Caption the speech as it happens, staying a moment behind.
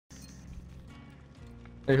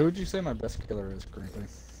Hey, who would you say my best killer is, currently?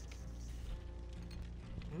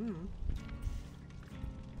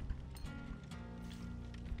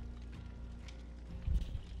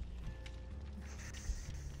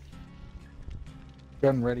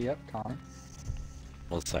 Gun ready up, Connor?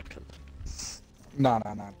 1 second. No.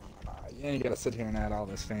 You ain't gotta sit here and add all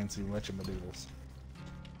this fancy whatchamadoodles.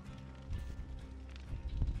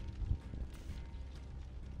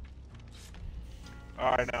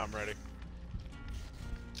 Alright, now I'm ready.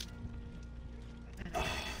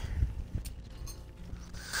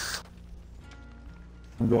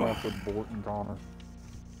 I'm going after Bort and Connor.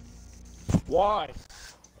 Why?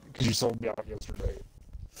 Because you sold me out yesterday.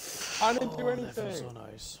 I didn't do That anything. feels so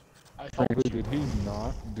nice. I Frankly, helped you. did he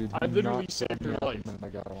not? Did he I literally not saved sell me your out life. the minute I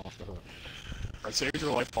got him off the hook? I saved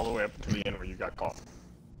your life all the way up to the end where you got caught.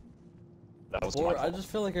 That was my Or fault. I just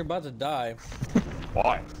feel like you're about to die.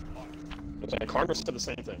 Why? And Connor said the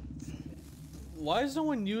same thing. Why is no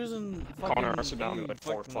one using fucking Connor asked it down any like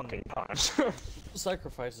 4 fucking times.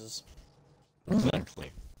 sacrifices?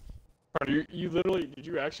 Exactly. Bro, you literally, did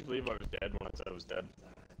you actually believe I was dead when I said I was dead?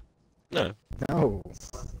 No. No.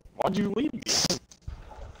 Why'd you leave me?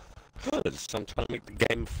 Because I'm trying to make the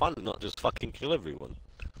game fun, not just fucking kill everyone.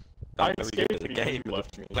 I I'm very good escaped at the because game. you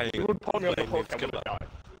left me. Playing, You would pull me off the playing hook, I killer. would've died.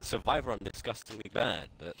 Survivor, I'm disgustingly bad,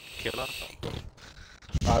 but killer.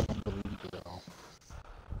 I don't believe it at all.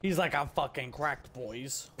 He's like, I'm fucking cracked,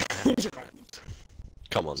 boys.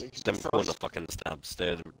 Come on, them corner fucking stabs.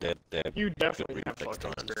 They're You definitely good have reflex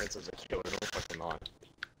fucking times. experience as a killer, no fucking lie.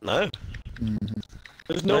 No.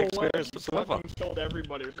 There's No no way experience you whatsoever. fucking killed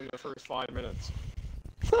everybody within the first 5 minutes.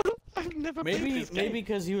 I've never played Maybe this game.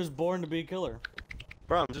 because he was born to be a killer.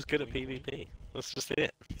 Bro, I'm just good at PvP. That's just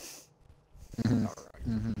it.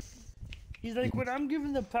 He's like, when I'm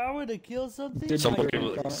given the power to kill something, Did Someone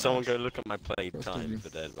you- go, someone go look at my play Trust time you. for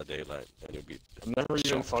Dead by Daylight, and you'll be. I've never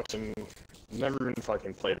even shocked.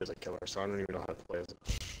 fucking played as a killer, so I don't even know how to play as it.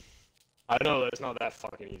 I know that it's not that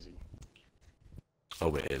fucking easy.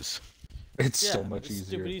 Oh, it is. It's Yeah, so much it's easier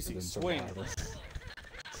stupid easy. than Swing. Survivor.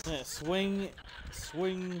 yeah, swing.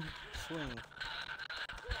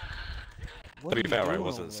 What To are be you fair, I doing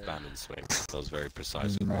wasn't over there? spamming swing. I was very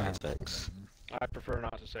precise with my attacks. I prefer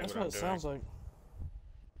not to say That's what what I'm it doing. sounds like.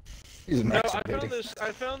 He's an No, exit, baby.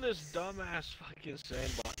 I found this dumbass fucking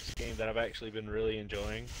sandbox game that I've actually been really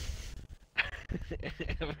enjoying.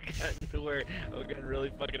 I've gotten to where I'm getting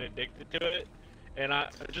really fucking addicted to it. And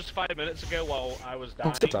just 5 minutes ago, while I was dying,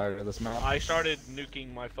 I'm so tired of this map. I started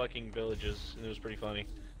nuking my fucking villages, and it was pretty funny.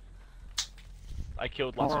 I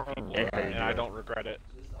killed lots of people, Hey, how you and I doing? don't regret it.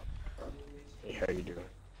 Hey, how you doing?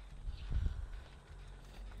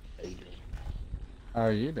 How you doing? How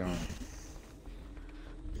are you doing?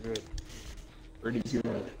 Good. Pretty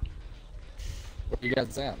good. What you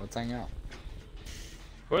guys at? Let's hang out.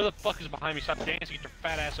 Where the fuck is behind me? Stop dancing, get your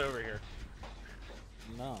fat ass over here.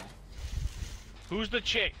 No. Who's the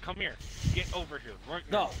chick? Come here. Get over here. Right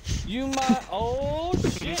now. No. You might. Oh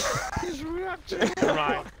shit. Never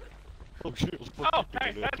mind. Oh shit! Oh,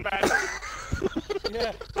 hey, that's bad.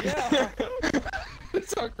 Yeah.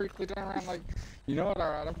 It's so quickly turn around like, you know what,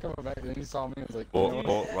 alright, I'm coming back. And then he saw me and was like, you Bort, know what?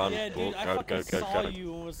 Bort, run, Yeah, dude, Bort, I go, fucking go, go, saw go.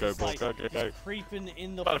 you and was Go, just Bort, like go, go, go. just creeping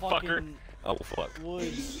in the Motherfucker. fucking Oh fuck.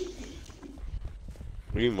 woods.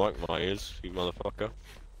 You mic my ears, you motherfucker.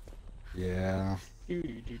 Yeah.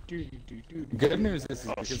 Good Good news is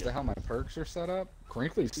Oh, because shit. of how my perks are set up,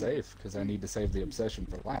 Crinkly's safe because I need to save the obsession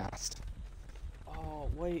for last. Oh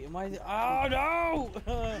wait, am I? Oh no!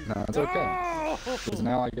 No, it's okay. Because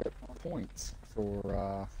now I get points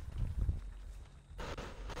for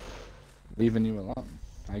leaving you alone.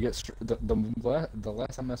 I get the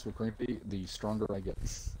less I mess with Crinkly, the stronger I get.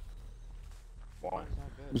 Why? That's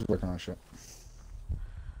not good. Who's working on shit?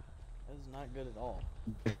 That is not good at all.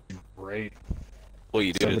 Great. What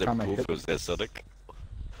you So did the at time I the hit- proof was there, Sonic.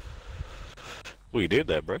 What you did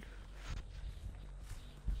there, bro?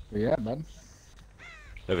 Yeah, bud.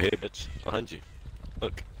 Over here, bitch. Behind you.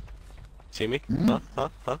 Look. See me? Mm.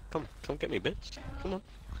 Huh? Come get me, bitch. Come on.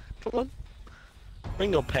 Come on.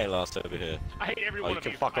 Bring your pale ass over here. I hate every Oh, one you of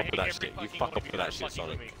can you. fuck I off hate with that every shit. You fucking fuck one off of with you that are shit, fucking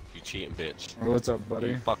with Sonic. me. You cheating bitch. What's up, buddy?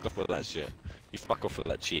 You fuck off with that shit. You fuck off with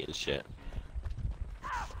that cheating shit.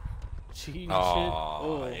 Cheating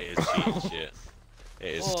Oh, shit. it is cheating shit.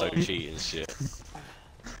 It is so Oh. cheating shit.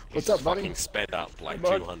 What's He's up, buddy? fucking sped up like Hey,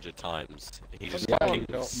 bud. 200 times. He just Yeah, fucking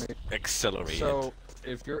you helped me. accelerated. So,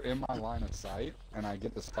 if you're in my line of sight and I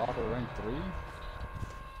get to stop at rank 3,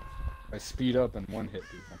 I speed up and one-hit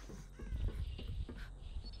people.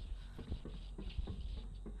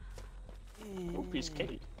 Oh, piece of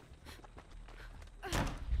cake.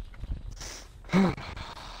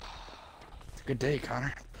 It's Good day,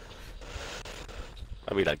 Connor.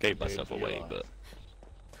 I mean, I gave myself away, but...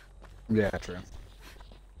 Yeah, true.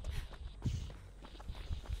 It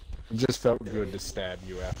just felt good to stab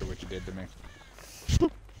you after what you did to me.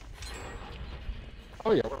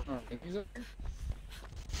 Oh yeah, he's up here.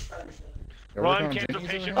 Yeah, Run, cancer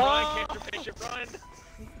patient, run, cancer patient, run!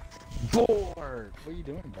 Bort! What are you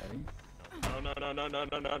doing, buddy?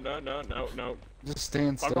 No. Just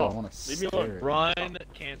stand Fuck still. I off. want to Leave me alone. Run,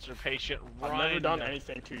 cancer patient, run! I've never done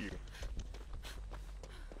anything to you.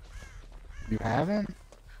 You haven't?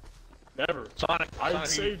 Never. Sonic, I you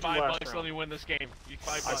saved you $5 last let round. me win this game. You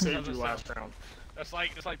 $5. I saved you last round. It's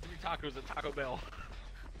like 3 tacos at Taco Bell.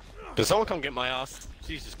 Can someone come get my ass?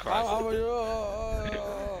 Jesus Christ. I'm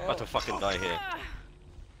about to fucking die here.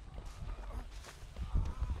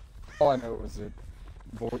 All I know is that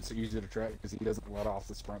Bort's easy to track because he doesn't let off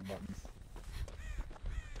the sprint button.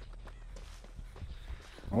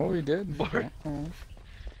 Oh, he did. Bort.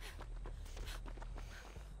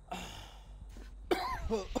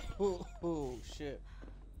 Oh shit.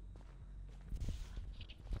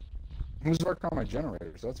 Who's working on my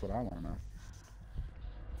generators? That's what I want to know.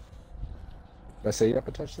 Did I say you have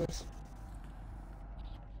to touch this?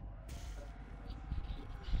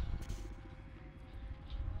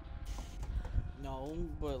 No,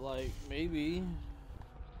 but like maybe.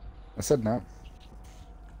 I said no.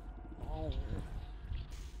 Oh.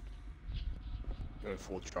 Going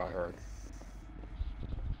full try hard.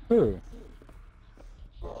 Who?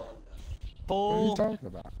 What are you Full talking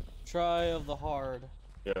about? try of the hard.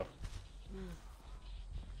 Yeah.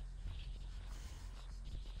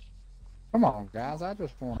 Come on, guys. I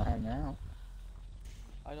just want to hang out.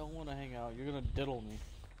 I don't want to hang out. You're gonna diddle me.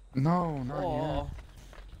 No, not Oh. yet.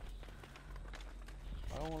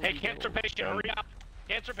 I don't wanna Hey, be cancer diddled. patient, hurry up!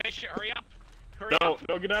 Cancer patient, hurry up! Hurry No, up!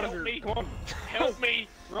 no, get out of Help here. me. Come on. Help me!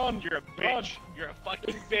 Run. You're a Run. bitch! You're a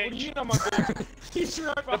fucking What do you bitch! mean I'm a bitch? He's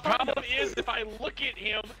right The behind problem us. is, if I look at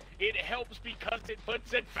him, it helps because it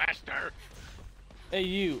puts it faster. Hey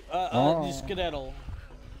you, Oh. you skedaddle.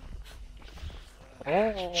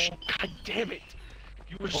 Oh. God damn it!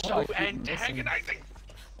 You were I so keep antagonizing.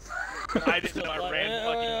 I didn't know I ran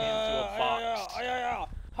fucking into a box.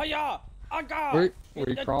 Where are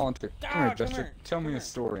you crawling to? Come here, Jester. here, Tell come me a here.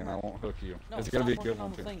 story and I won't hook you. No, It's gonna be a stop good working on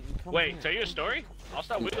one, the too. thing and come Wait, here. tell you a story? I'll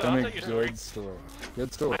start with it. Tell I'll me tell you a story. good story.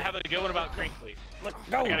 Good story. I have a good one about Crinkly. Let I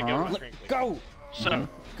go. got a good one about Uh-huh. Crinkly. Go. So,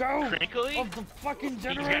 Go. Crinkly, Of the fucking he's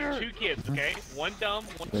generator. got 2 kids, okay? One dumb,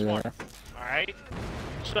 one Yeah. smart. Alright?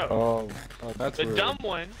 So, Oh, that's the rude. dumb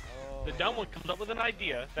one comes up with an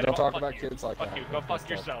idea that Don't talk fuck about you. kids like fuck that. you, go fuck Stop.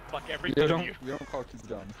 yourself, fuck every You bit of don't, you. you don't call kids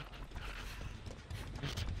dumb. You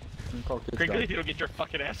don't call kids Crinkly, dumb. if you don't get your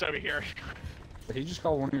fucking ass over here. He just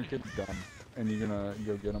called one of your kids dumb, and you're gonna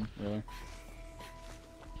go get him, really?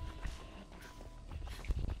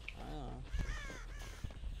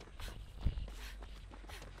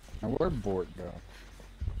 Now where'd Bort go?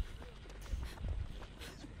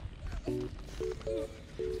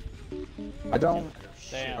 I don't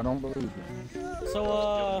Damn. believe you.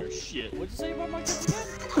 So, Shit. what'd you say about my kids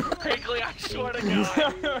again? Crinkly, I swear to God.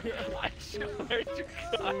 I swear to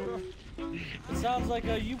God. It sounds like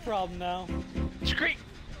a you problem now. Scream!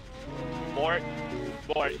 Bort,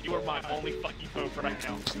 you are my only fucking hope right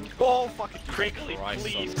now. Oh, fucking Crinkly, Christ,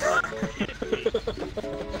 please son. don't hit me.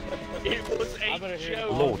 It was I better a hear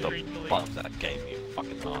joke, Lord, the Crinkly. fuck that gave me a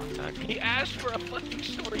fucking heart attack. He asked for a fucking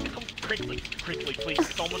story. Come, Crinkly, please.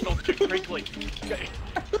 It's almost on 2. Crinkly, please.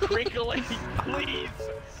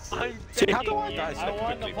 I'm See, begging how do I you. die I so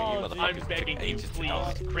want an quickly for you apology. I'm motherfuckers? begging you, Ages to please.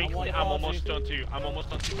 die. Crinkly, I want an I'm almost apology. on 2. I'm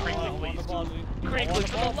almost on 2. I Crinkly, want an please. apology. Crinkly,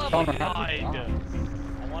 for the love of Connor, God. how did you die? I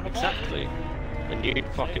want an apology. Exactly. And you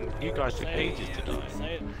guys took Say it. ages to die.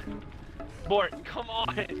 Say it. Bort, come on.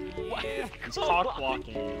 What? He's Come cock on.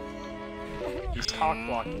 blocking you. He's cock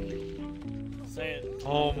blocking you. Say it.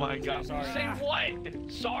 Oh my God. Sorry. Say what?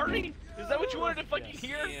 Sorry? Is that what you wanted to fucking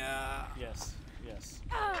hear? Yes. Yes.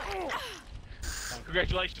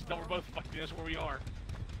 Congratulations, now we're both fucking this where we are.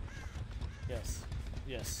 Yes.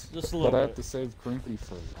 Yes. Just a But little I have bit. to save Crinkly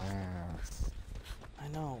for last. I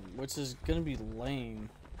know, which is gonna be lame.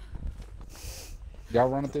 Y'all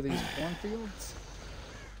running through these cornfields?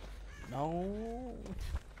 No.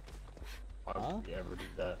 Why would we ever do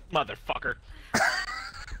that? Motherfucker.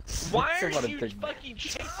 Why are Somebody you pick me. fucking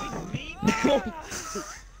chasing me?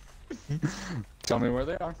 Tell me where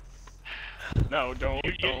they are. No, don't.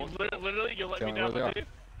 You literally, you'll let Tell me me know where what they to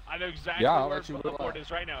do? I know exactly Yeah, I'll where let you the whip board out.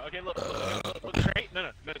 is right now. Okay, look straight.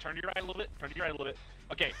 No, turn to your right a little bit. Turn to your right a little bit.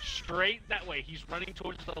 Okay, straight that way. He's running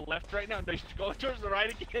towards the left right now. No, he's going towards the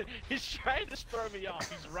right again. He's trying to throw me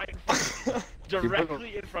off. He's right in front of you.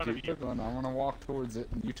 Directly in front of you. Keep going. I want to walk towards it,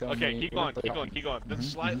 and you tell me. Okay, keep going. Mm-hmm, Then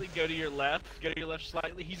slightly go to your left. Go to your left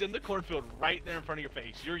slightly. He's in the cornfield right there in front of your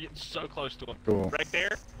face. You're getting so close to him. Cool. Right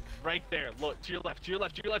there. Right there. Look, to your left. He's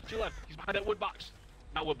behind that wood box.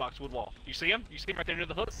 Not wood box, wood wall. You see him? You see him right there near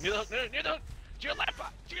the hook? Near the hook. No, near the hook. To your left.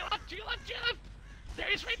 To your left. There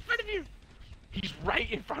he is right in front of you. He's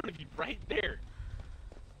right in front of you. Right there.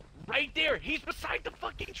 Right there. He's beside the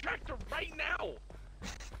fucking tractor right now.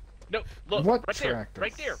 No, look. What right tractor?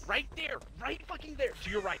 there. Right fucking there. To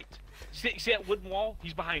your right. See that wooden wall?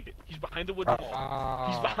 He's behind it. He's behind the wooden wall.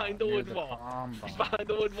 He's behind the wooden wall. He's behind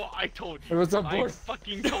the wooden wall. I told you. It was a I board.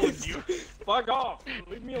 fucking told you. Fuck off!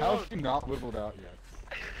 Leave me How alone. have you not whittled out yet?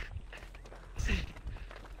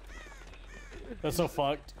 That's so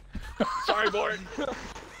fucked. Sorry, Bort.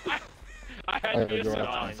 I had to miss it. Alright,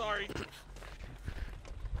 I'm sorry.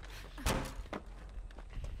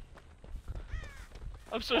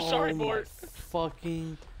 I'm so sorry, Oh my Bort.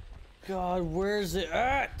 fucking God, where's it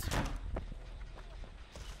at?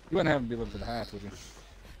 You wouldn't have to be looking for the hatch, would you?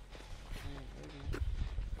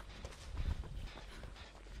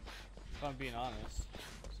 If I'm being honest,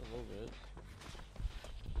 just a little bit.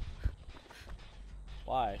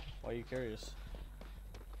 Why? Why are you curious?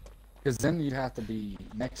 Because then you'd have to be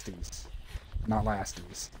nexties, not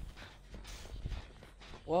lasties.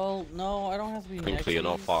 Well, no, I don't have to be next. Thankfully, you're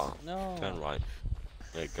not far. No. Turn right.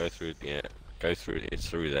 Yeah, go through. Yeah, go through. It's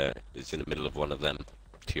through there. It's in the middle of one of them.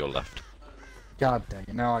 To your left. God dang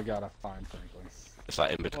it! Now I gotta find Franklin. It's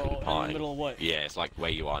like in between Well, in pie. the middle of what? Yeah, it's like where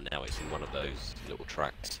you are now. It's in one of those little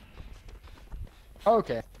tracks.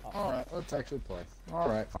 Okay. Oh. All right. Let's actually play. All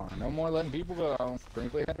right. Fine. No more letting people go.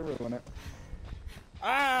 Brinkley had to ruin it.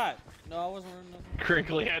 Ah! No, I wasn't running nothing.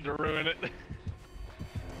 Crinkly had to ruin it.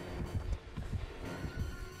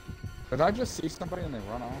 Did I just see somebody and they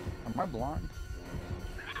run off? Am I blind?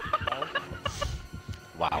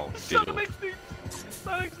 Wow. Diddle.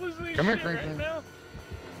 Sonic's listening Come here, shit right Crinkly. now.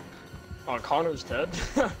 Oh, Connor's dead.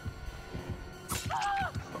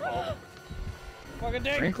 Oh. Fucking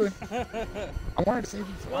dick! Brinkley? I wanted to save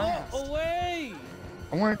you for Go last. away!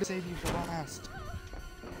 I wanted to save you for last.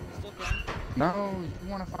 Still coming. No, you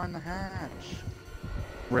want to find the hatch.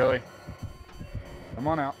 Really? Come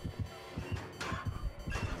on out.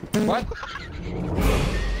 What?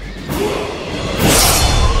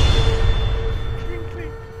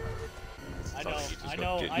 I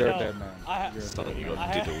know. You're a dead man. You're a Son, dead you man.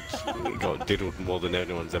 got diddled. You got diddled more than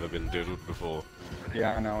anyone's ever been diddled before.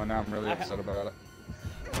 Yeah, I know, and I'm really upset about it.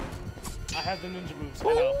 I have the ninja moves.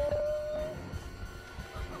 I know.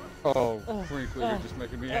 Oh, Brinkley, you're just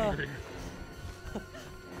making me angry.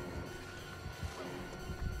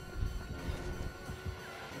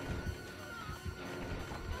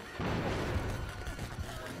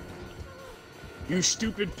 You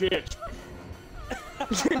stupid bitch.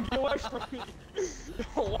 Get away from me.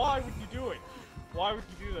 Why would you do it? Why would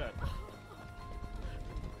you do that?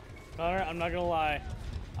 Connor, I'm not gonna lie.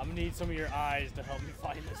 I'm gonna need some of your eyes to help me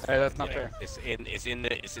find this. Hey, that's not Yeah, fair. it's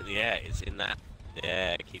in that.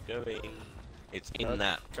 Yeah, keep going. It's in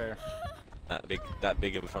that Fair. that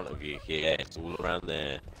big in front of you. Yeah, it's all around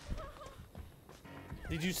there.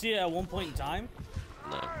 Did you see it at one point in time?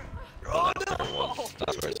 No. But that's where it was.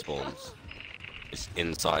 That's where it spawns. It's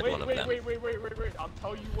inside one of them. Wait. I'll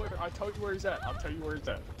tell you where he's at.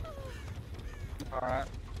 Alright.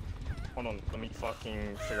 Hold on, let me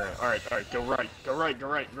fucking figure it out. Alright, go right.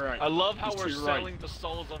 I love how Just we're to your selling the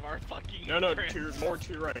souls of our fucking No, friends. more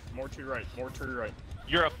to your right.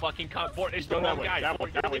 You're a fucking Bort, it's the Go that wrong way, guy. that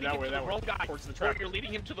Bort, way, you're leading him to the that way. wrong guy. Towards the Bort, tractor. you're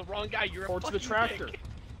leading him to the wrong guy. You're a Towards fucking the tractor. dick.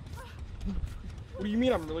 What do you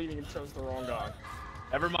mean I'm leading him towards the wrong guy?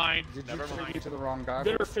 Never mind. Did you Never take me mind. to the wrong guy?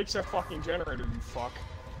 Better fix that fucking generator, you fuck.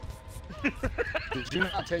 Did you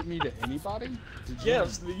not take me to anybody? Did you?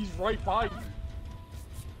 Yes, he's right by you.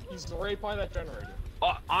 He's right by that generator.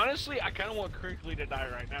 Honestly, I kind of want Crinkly to die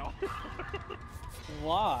right now.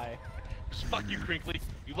 Why? Just fuck you, Crinkly.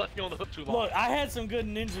 You left me on the hook too long. Look, I had some good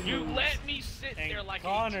ninja You moves. let me sit and there like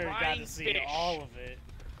Connor a got drying to see fish. all of it.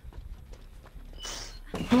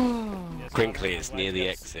 Yes, Crinkly, Connor, it's I'm near glad the you-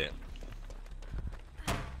 exit.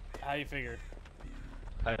 How you figure?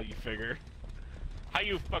 How you figure? How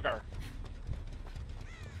you figure?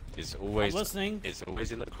 It's always I'm listening. It's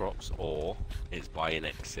always in the crops or it's by an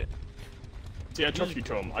exit. See, I took you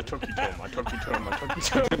to him. You took me to the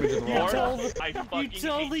You wrong guy. told- I You fucking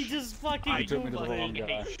totally hate you. just fucking I took me to the fucking wrong guy.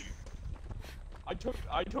 hate you.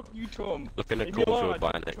 I took you to him. Look in the Leave me alone, cornfield I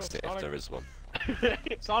by took you to next him, if Sonic. there is one.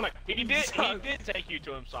 Sonic, He did take you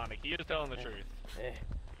to him, Sonic. He is telling the truth.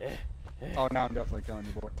 Oh, now I'm definitely killing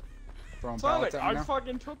you, boy. Throwing Sonic, pallets at me I now.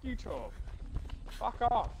 fucking took you to him. Fuck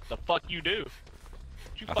off. The fuck you do?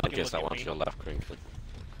 You I fucking guess that look at one's me. your left, Crinkly.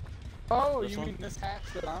 Oh, This you one? mean this hatch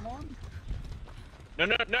that I'm on? No,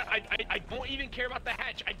 I don't even care about the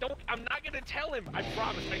hatch. I'm not gonna tell him. I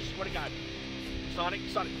promise, I swear to God. Sonic,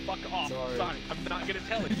 fuck off. Sorry. Sonic, I'm not gonna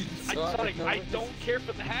tell him. Sorry, Sonic, no, I it's- don't care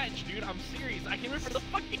for the hatch, dude. I'm serious. I can't remember the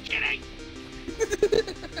fucking kidding.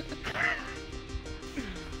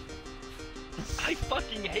 I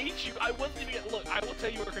fucking hate you. I wasn't even gonna look. I will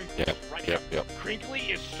tell you where Crinkly is right now. Yep. Crinkly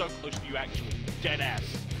is so close to you, actually. Dead ass.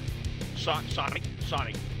 Sonic,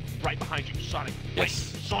 right behind you. Sonic, wait, Yes.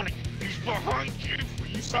 Sonic, he's behind you. Will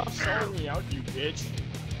you stop selling me out, you bitch?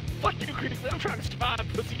 Fuck you, Crinkly. I'm trying to survive,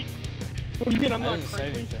 pussy. What do you mean I'm I not didn't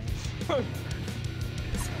say crazy? anything.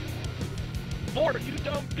 Bort, you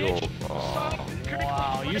dumb bitch. Oh. Sonic, Crinkly,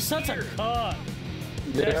 Wow, right you're such a here. cunt.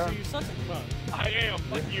 Yeah. Dexter, you're such a cunt. I am.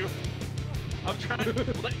 Fuck you. I'm trying to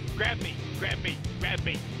grab me.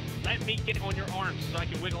 Let me get on your arms so I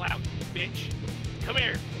can wiggle out, bitch. Come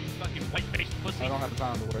here, you fucking white-faced pussy. I don't have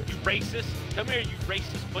time to wait. You racist. Come here, you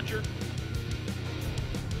racist butcher.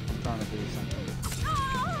 I'm trying to do something.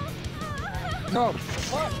 No!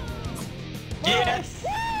 What? Yes.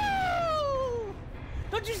 Woo!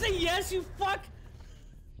 Don't you say yes, you fuck!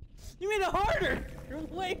 You made it harder! You're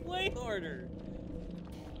way harder.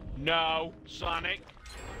 No, Sonic,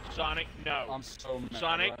 no. I'm so mad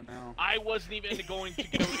Sonic, right now. I wasn't even going to go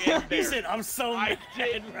in there. He said, I'm so I mad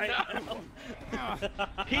did right not.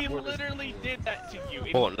 He literally did that to you.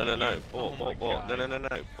 It- Bort, no. Oh my Bort, God. no.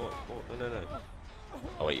 Bort, no.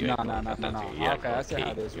 Oh wait, you ain't No. got that, do you? You ain't Okay, got I a see key.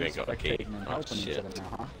 how this You ain't got a key. spectating and Oh helping each shit. other now,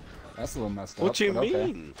 huh? That's a little messed up. What do you but okay.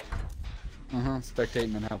 mean?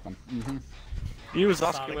 Spectating and helping. You was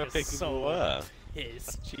Sonic asking where is people so were.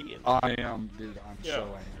 His. Cheating. I am, dude. I'm Yeah. so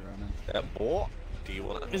angry right now. That Bort? Do you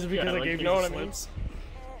want Is to? it because Yeah, I like, gave you you know the what I mean? slips?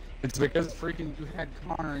 It's because freaking you had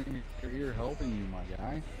Connor in your ear helping you, my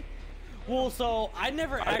guy. Well, so I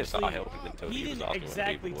never I just actually. I helped him until He he was didn't asking where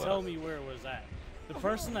exactly people tell were. me where it was at. The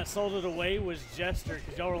person that sold it away was Jester,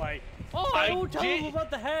 because y'all were like, "Oh, I I won't tell him did- about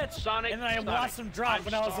the hatch." Sonic, and then I Sonic, watched him drop, I'm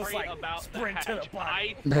and I was just sorry like, about "Sprint the to the hatch.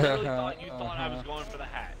 bottom." I really thought you thought I was going for the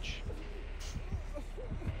hatch.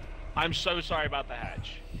 I'm so sorry about the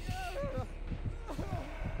hatch.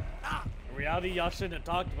 In reality, y'all shouldn't have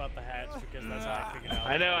talked about the hatch because that's how I figured out.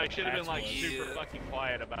 I know, I what the should have been hatch like was. super fucking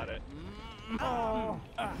quiet about it.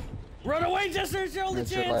 Run away, Jester! It's your only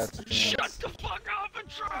It's your chance. last Shut chance. the fuck up and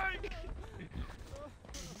try!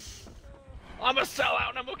 I'm a sellout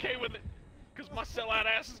and I'm okay with it. Because my sellout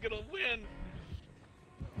ass is gonna win.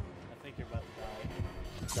 I think you're about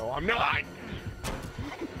to die. No, I'm not!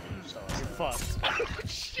 You're fucked.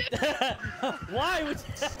 Shit! Why would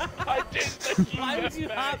I didn't think you Why would got you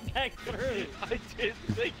back. hop back through? I didn't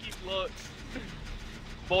think you looked.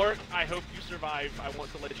 Bort, I hope you survive. I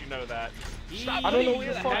want to let you know that. Stop I don't know putting where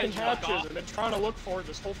your the fucking hatch hatch off. is. I've been trying to look for it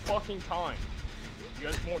this whole fucking time. You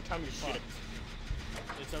guys won't tell me shit.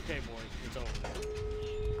 It's okay, boy. It's over.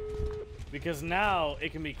 Because now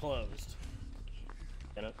it can be closed.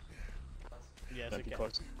 Can it? Yes, Can it it be can.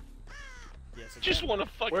 closed? Yes, it Just can. want to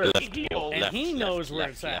fucking Where? Left, heal. Bort, And left, he left, knows where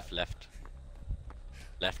left, it's at. left.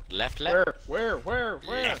 Where?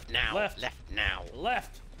 Left now. Left. Left now.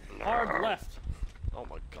 Left. Hard left. Oh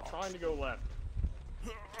my god. Trying to go left.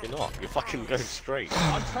 You're not. You're fucking going straight.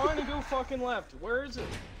 I'm trying to go fucking left. Where is it?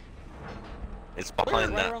 It's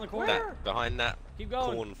behind Right that. around the corner. That behind that Keep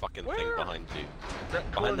going. corn fucking thing Where? behind you. That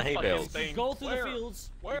Behind the hay fucking bales. thing. Go through Where? the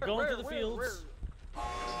fields. Where? Keep going Where? through the fields.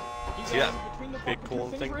 Keep See going that between the big fucking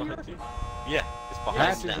corn two thing things right behind here? you? Yeah, it's Yes,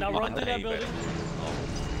 behind that. now run behind through the that hay building. bales. Oh,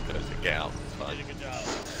 close it. Get out. It's You fine. did a good job.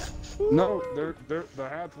 No, the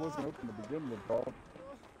hatch wasn't open to begin with, dog.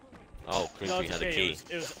 Oh, No, Crinkly it's had a okay. key.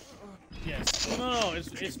 It was yes. No,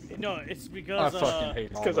 it's I because fucking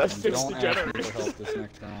hate all because of I them. fixed Don't the ask me generator. for help this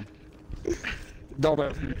next round. Don't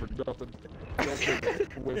ask me for nothing. Don't take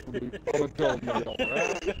it away from me. I'm gonna tell me,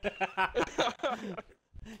 alright?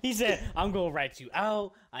 he said, "I'm gonna write you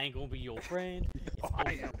out. I ain't gonna be your friend. It's I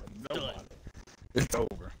over. am Done." It's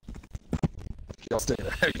over. Y'all stay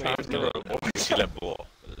there. We should let Bort.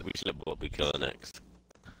 We should let Bort be killer next.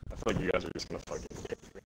 I feel like you guys are just gonna fucking get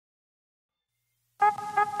me.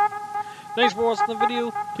 Thanks for watching the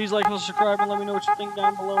video. Please like and subscribe and let me know what you think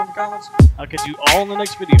down below in the comments. I'll catch you all in the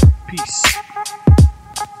next video. Peace.